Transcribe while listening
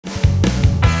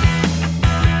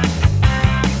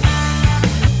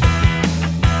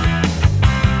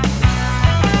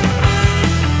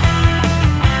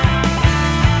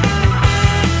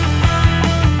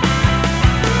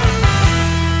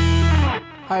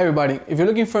Hi everybody, if you're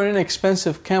looking for an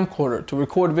inexpensive camcorder to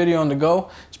record video on the go,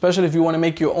 especially if you want to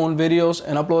make your own videos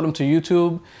and upload them to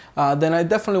YouTube, then I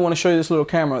definitely want to show you this little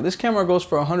camera. This camera goes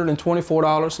for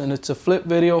 $124 and it's a flip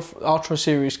video Ultra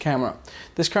Series camera.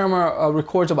 This camera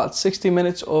records about 60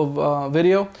 minutes of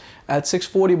video at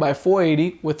 640 by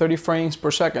 480 with 30 frames per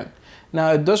second.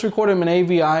 Now it does record them in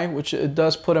AVI, which it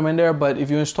does put them in there, but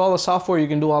if you install the software you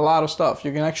can do a lot of stuff.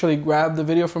 You can actually grab the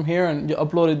video from here and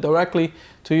upload it directly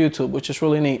to YouTube, which is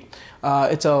really neat.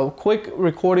 It's a quick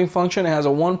recording function. It has a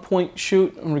 1-point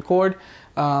shoot and record.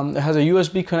 It has a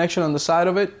USB connection on the side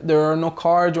of it. There are no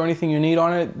cards or anything you need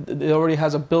on it. It already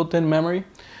has a built-in memory.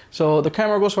 So the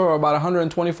camera goes for about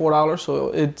 $124.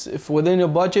 So if within your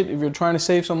budget, if you're trying to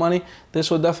save some money,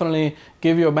 this will definitely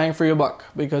give you a bang for your buck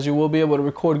because you will be able to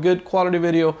record good quality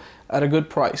video at a good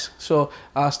price. So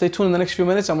stay tuned in the next few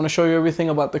minutes. I'm going to show you everything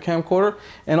about the camcorder.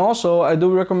 And also I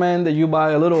do recommend that you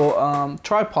buy a little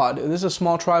tripod. This is a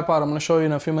small tripod. I'm going to show you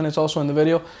in a few minutes also in the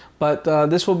video. But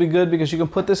this will be good because you can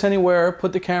put this anywhere,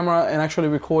 put the camera and actually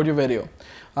record your video.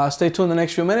 Stay tuned in the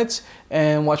next few minutes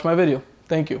and watch my video.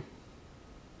 Thank you.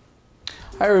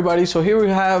 Hi everybody, so here we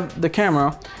have the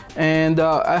camera and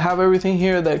I have everything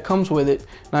here that comes with it.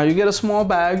 Now you get a small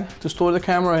bag to store the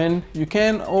camera in. You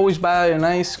can always buy a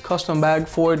nice custom bag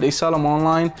for it. They sell them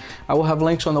online. I will have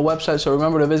links on the website, so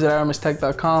remember to visit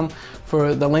aramistech.com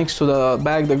for the links to the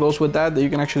bag that goes with that you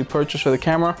can actually purchase for the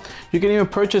camera. You can even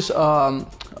purchase a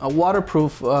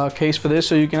waterproof case for this,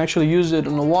 so you can actually use it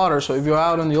in the water. So if you're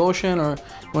out in the ocean or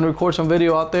you want to record some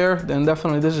video out there, then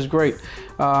definitely this is great.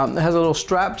 It has a little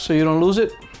strap so you don't lose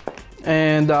it,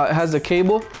 and it has the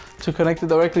cable to connect it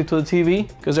directly to the TV,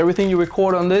 because everything you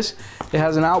record on this, it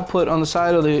has an output on the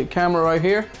side of the camera right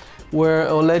here where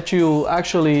it will let you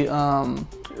actually you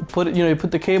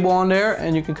put the cable on there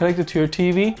and you can connect it to your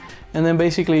TV, and then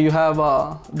basically you have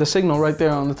the signal right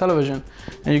there on the television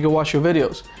and you can watch your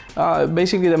videos.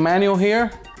 Basically the manual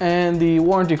here and the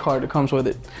warranty card that comes with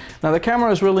it. Now the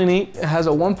camera is really neat. It has a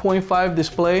 1.5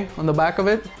 display on the back of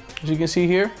it, as you can see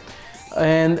here,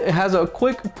 and it has a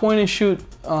quick point and shoot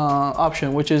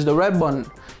option, which is the red button.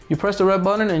 You press the red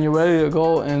button and you're ready to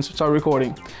go and start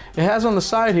recording. It has on the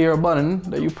side here a button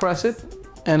that you press it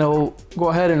and it'll go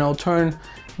ahead and it'll turn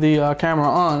the camera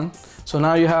on. So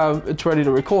now it's ready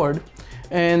to record.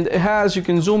 And it has, you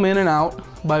can zoom in and out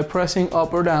by pressing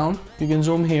up or down. You can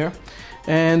zoom here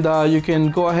and you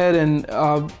can go ahead and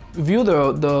view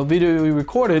the video you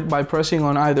recorded by pressing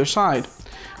on either side.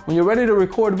 When you're ready to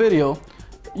record video,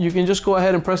 you can just go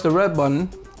ahead and press the red button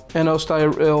and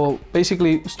it'll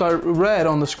basically start red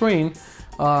on the screen.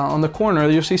 On the corner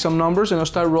you'll see some numbers and it'll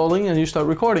start rolling and you start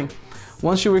recording.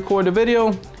 Once you record the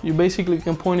video, you basically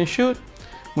can point and shoot.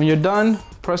 When you're done,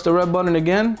 press the red button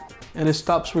again and it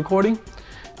stops recording.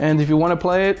 And if you want to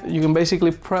play it, you can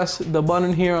basically press the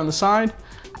button here on the side,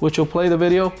 which will play the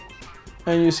video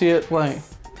and you see it playing,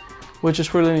 which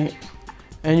is really neat.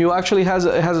 And it has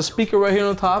a speaker right here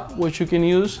on the top, which you can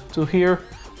use to hear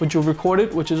what you've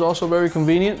recorded, which is also very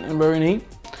convenient and very neat.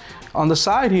 On the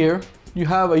side here, you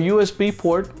have a USB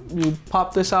port. You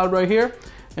pop this out right here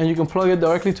and you can plug it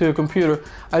directly to your computer.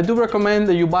 I do recommend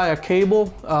that you buy a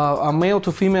cable, a male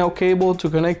to female cable to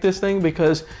connect this thing,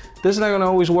 because this is not going to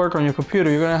always work on your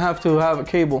computer. You're going to have a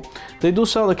cable. They do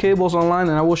sell the cables online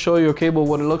and I will show you a cable,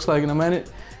 what it looks like in a minute,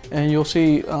 and you'll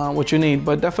see what you need,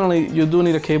 but definitely you do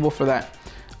need a cable for that.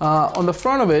 On the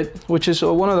front of it, which is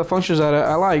one of the functions that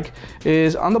I like,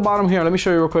 is on the bottom here. Let me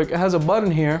show you real quick. It has a button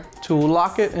here to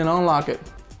lock it and unlock it.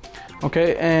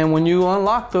 Okay, and when you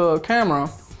unlock the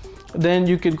camera, then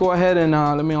you could go ahead and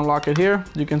let me unlock it here.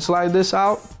 You can slide this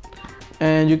out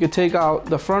and you could take out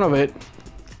the front of it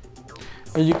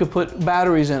and you could put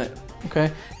batteries in it.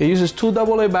 Okay, it uses 2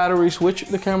 AA batteries, which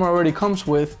the camera already comes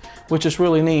with, which is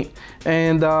really neat.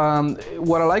 And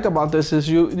what I like about this is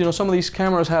you know some of these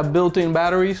cameras have built-in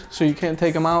batteries, so you can't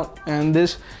take them out. And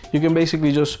this, you can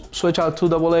basically just switch out 2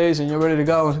 AA's and you're ready to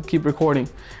go and keep recording.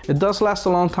 It does last a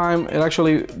long time. It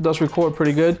actually does record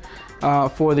pretty good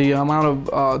for the amount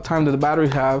of time that the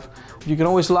batteries have. You can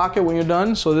always lock it when you're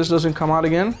done, so this doesn't come out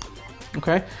again.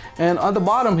 Okay, and on the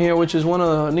bottom here, which is one of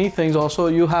the neat things also,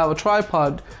 you have a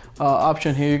tripod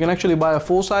option here. You can actually buy a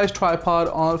full-size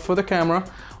tripod for the camera,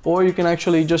 or you can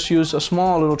actually just use a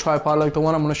small little tripod like the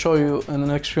one I'm going to show you in the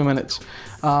next few minutes.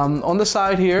 On the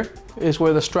side here is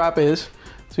where the strap is.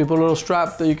 So you put a little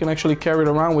strap that you can actually carry it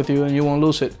around with you and you won't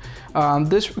lose it.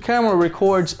 This camera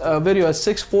records video at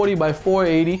 640 by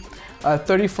 480 at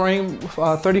 30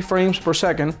 frames per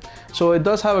second. So it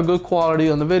does have a good quality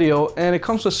on the video, and it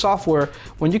comes with software.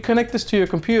 When you connect this to your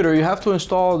computer, you have to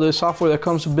install the software that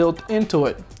comes built into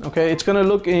it. Okay, it's gonna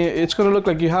look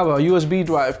like you have a USB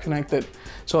drive connected.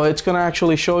 So it's gonna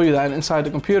actually show you that inside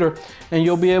the computer, and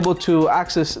you'll be able to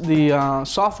access the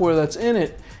software that's in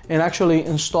it and actually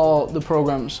install the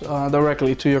programs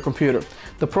directly to your computer.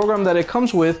 The program that it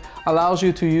comes with allows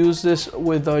you to use this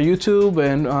with YouTube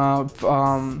and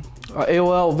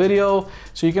AOL video,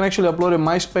 so you can actually upload in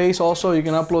MySpace. Also, you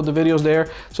can upload the videos there.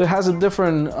 So it has a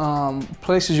different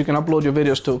places you can upload your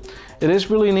videos to. It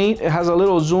is really neat. It has a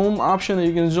little zoom option that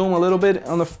you can zoom a little bit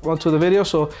onto the video,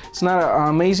 so it's not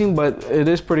amazing, but it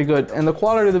is pretty good. And the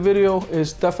quality of the video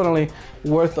is definitely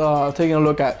worth taking a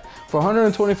look at. For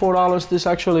 $124, this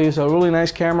actually is a really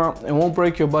nice camera. It won't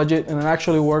break your budget, and it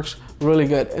actually works really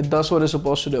good. It does what it's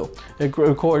supposed to do. It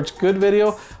records good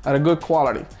video at a good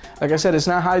quality. Like I said, it's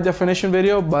not high definition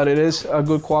video, but it is a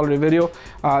good quality video.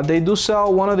 They do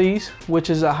sell one of these, which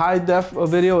is a high def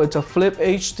video. It's a Flip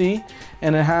HD,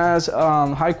 and it has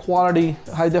high quality,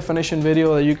 high definition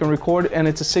video that you can record, and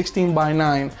it's a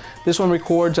 16:9. This one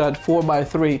records at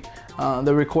 4:3.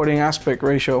 The recording aspect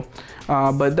ratio.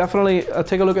 But definitely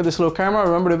take a look at this little camera.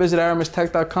 Remember to visit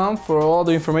aramistech.com for all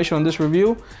the information on this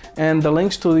review and the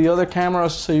links to the other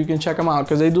cameras so you can check them out,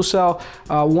 because they do sell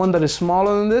one that is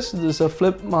smaller than this. This is a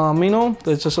Flip Mino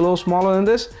that's just a little smaller than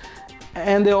this,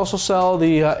 and they also sell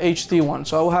the HD one.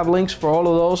 So I will have links for all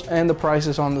of those and the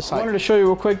prices on the site. I wanted to show you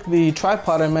real quick the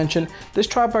tripod I mentioned. This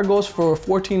tripod goes for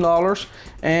 $14,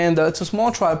 and it's a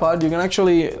small tripod. You can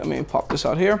actually, let me pop this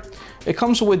out here. It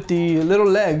comes with the little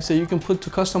legs that you can put to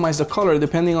customize the color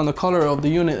depending on the color of the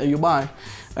unit that you buy.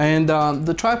 And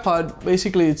the tripod,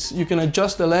 basically, you can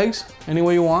adjust the legs any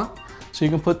way you want. So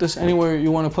you can put this anywhere you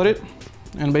want to put it,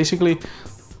 and basically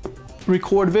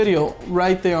record video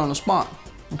right there on the spot.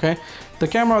 Okay, the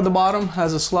camera at the bottom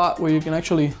has a slot where you can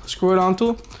actually screw it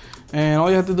onto, and all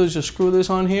you have to do is just screw this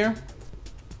on here,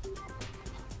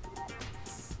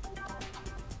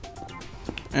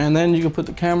 and then you can put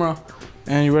the camera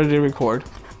and you're ready to record.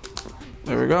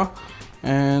 There we go.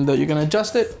 And you can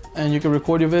adjust it and you can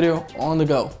record your video on the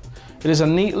go. It is a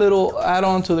neat little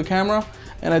add-on to the camera,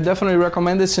 and I definitely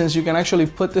recommend it, since you can actually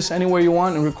put this anywhere you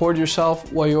want and record yourself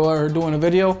while you are doing a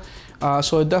video.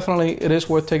 So it is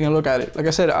worth taking a look at it. Like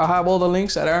I said, I'll have all the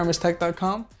links at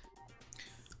aramistech.com.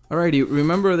 Alrighty,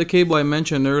 remember the cable I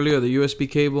mentioned earlier, the USB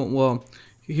cable? Well,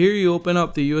 here you open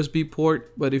up the USB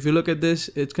port, but if you look at this,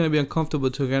 it's going to be uncomfortable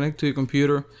to connect to your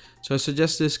computer. So I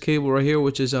suggest this cable right here,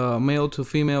 which is a male to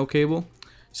female cable.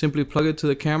 Simply plug it to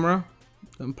the camera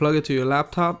and plug it to your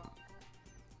laptop,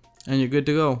 and you're good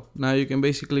to go. Now you can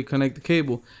basically connect the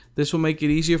cable. This will make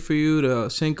it easier for you to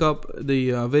sync up the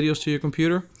videos to your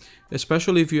computer,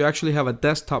 especially if you actually have a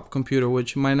desktop computer,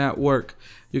 which might not work.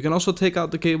 You can also take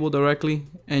out the cable directly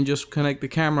and just connect the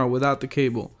camera without the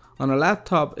cable. On a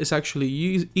laptop, it's actually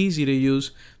easy to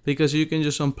use, because you can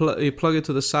just plug it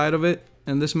to the side of it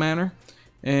in this manner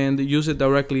and use it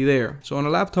directly there. So on a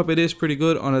laptop it is pretty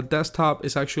good. On a desktop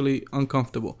it's actually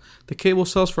uncomfortable. The cable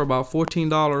sells for about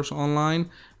 $14 online.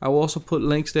 I will also put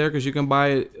links there because you can buy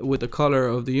it with the color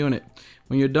of the unit.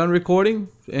 When you're done recording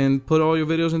and put all your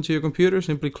videos into your computer,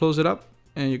 simply close it up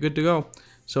and you're good to go.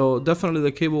 So definitely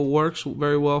the cable works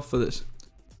very well for this.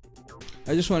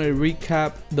 I just wanted to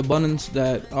recap the buttons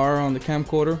that are on the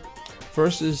camcorder.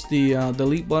 First is the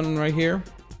delete button right here,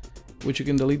 which you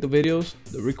can delete the videos,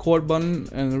 the record button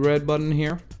and the red button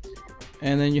here,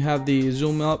 and then you have the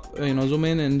zoom up, zoom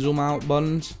in and zoom out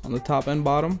buttons on the top and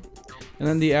bottom, and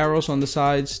then the arrows on the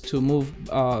sides to move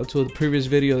to the previous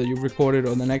video that you've recorded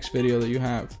or the next video that you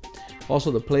have. Also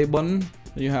the play button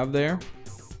that you have there.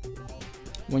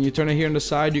 When you turn it here on the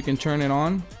side, you can turn it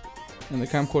on and the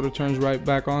camcorder turns right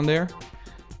back on there.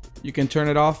 You can turn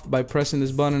it off by pressing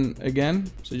this button again,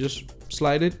 so just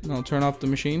slide it and it'll turn off the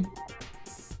machine.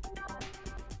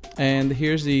 And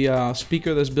here's the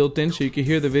speaker that's built in, so you can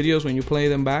hear the videos when you play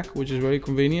them back, which is very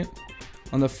convenient.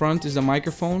 On the front is the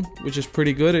microphone, which is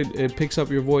pretty good. It picks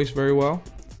up your voice very well.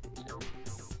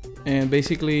 And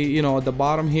basically, at the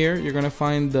bottom here, you're gonna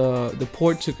find the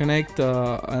port to connect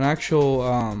an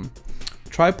actual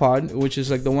tripod, which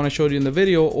is like the one I showed you in the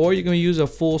video, or you can use a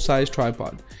full-size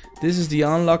tripod. This is the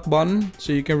unlock button,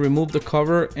 so you can remove the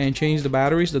cover and change the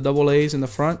batteries, the AA's in the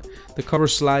front. The cover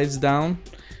slides down.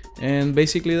 And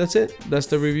basically that's it. That's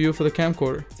the review for the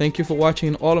camcorder. Thank you for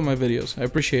watching all of my videos. I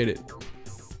appreciate it.